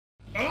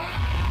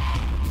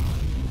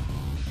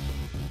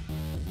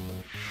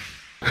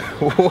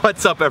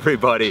What's up,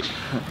 everybody?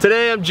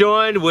 Today I'm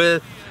joined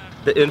with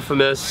the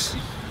infamous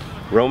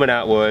Roman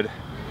Atwood,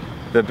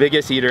 the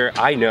biggest eater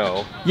I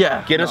know.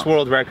 Yeah. Guinness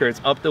World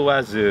Records up the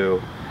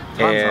wazoo.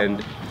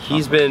 And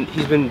he's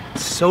been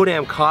so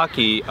damn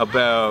cocky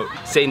about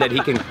saying that he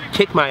can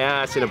kick my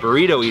ass in a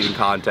burrito eating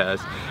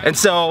contest. And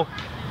so,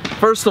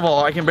 first of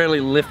all, I can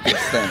barely lift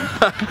this thing.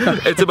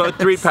 it's about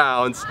 3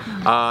 pounds.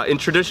 In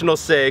traditional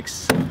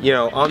steaks, you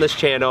know, on this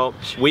channel,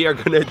 we are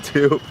gonna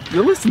do.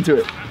 You listen to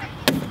it.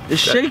 It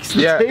shakes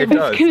the table.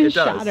 It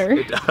does.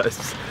 It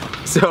does.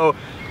 So,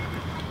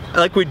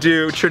 like we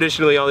do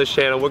traditionally on this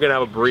channel, we're gonna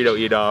have a burrito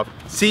eat off.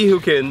 See who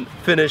can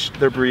finish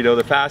their burrito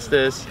the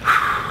fastest.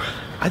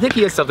 I think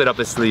he has something up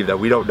his sleeve that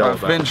we don't know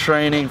about. I've been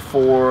training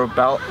for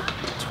about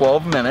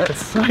 12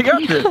 minutes. I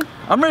got this.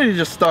 I'm ready to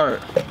just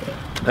start.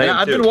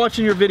 I've been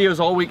watching your videos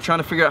all week trying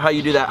to figure out how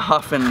you do that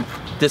huff and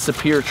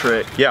disappear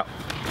trick. Yeah,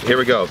 here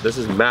we go. This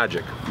is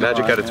magic.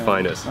 Magic at its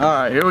finest. All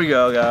right, here we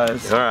go,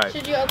 guys. All right.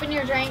 Should you open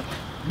your drink?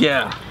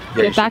 Yeah.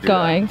 Get that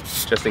going.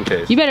 Just in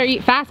case. You better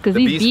eat fast because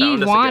these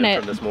bees want it.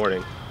 From this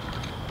morning.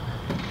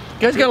 You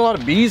guys got a lot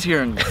of bees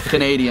here in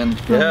Canadian.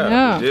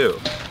 Yeah, we do.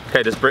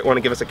 Okay, does Britt want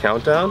to give us a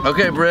countdown?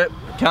 Okay, Britt,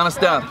 count us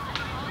down.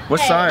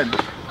 What side?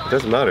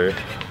 Doesn't matter.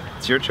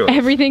 It's your choice.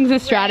 Everything's a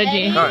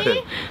strategy. Ready, all right,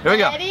 here we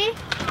go.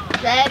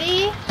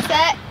 Ready,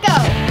 set, go.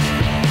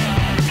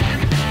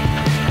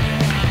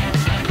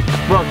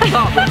 Bro,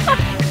 stop it.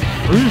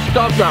 You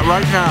stop that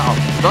right now.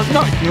 That's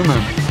not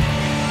human.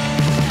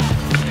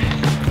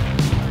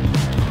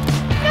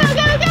 Go,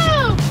 go,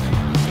 go!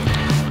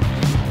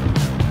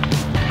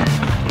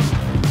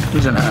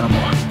 He's an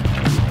animal.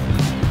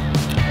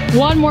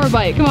 One more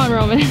bite. Come on,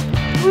 Roman.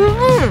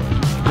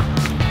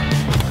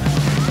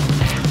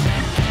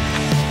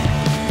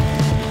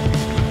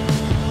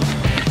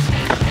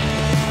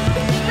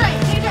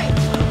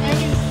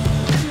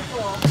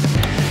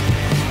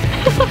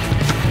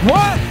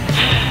 What?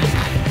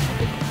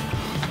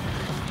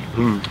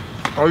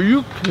 Are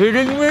you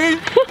kidding me?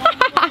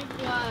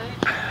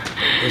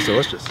 It's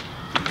delicious.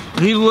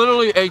 He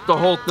literally ate the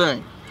whole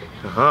thing.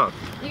 Uh-huh.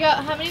 You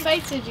got, how many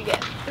bites did you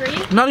get?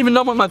 3? Not even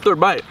done with my 3rd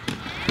bite.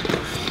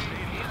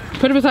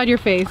 Put it beside your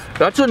face.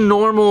 That's a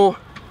normal.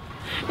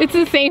 It's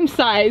the same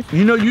size.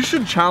 You know, you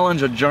should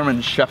challenge a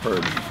German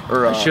Shepherd.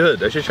 Or I should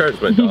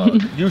challenge my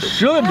dog. You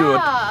should do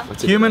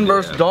it. Human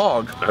versus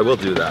dog. I will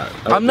do that.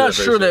 I'm not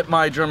sure that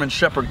my German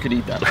Shepherd could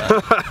eat that bad.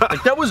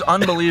 Like, that was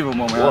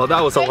unbelievable, man. Well,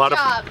 that was a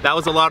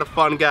lot of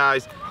fun,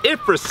 guys. If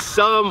for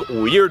some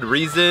weird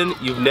reason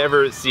you've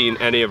never seen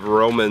any of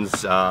Roman's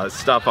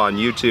stuff on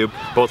YouTube,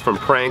 both from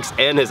pranks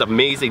and his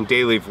amazing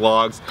daily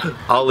vlogs,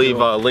 I'll leave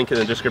a link in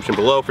the description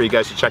below for you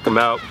guys to check them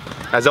out.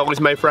 As always,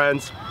 my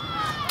friends,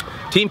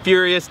 Team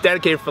Furious,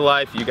 dedicated for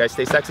life. You guys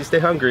stay sexy, stay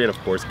hungry, and of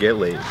course, get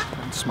laid.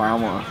 Smile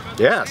more.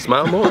 Yeah,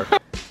 smile more.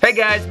 Hey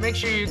guys, make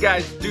sure you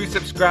guys do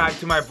subscribe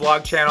to my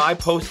vlog channel. I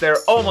post there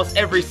almost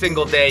every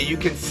single day. You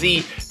can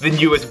see the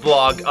newest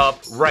vlog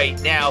up right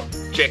now.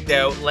 Checked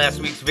out last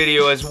week's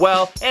video as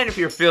well. And if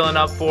you're feeling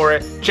up for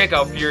it, check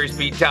out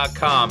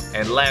FuriousPete.com.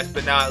 And last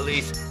but not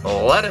least,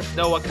 let us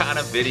know what kind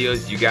of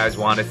videos you guys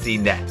want to see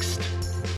next.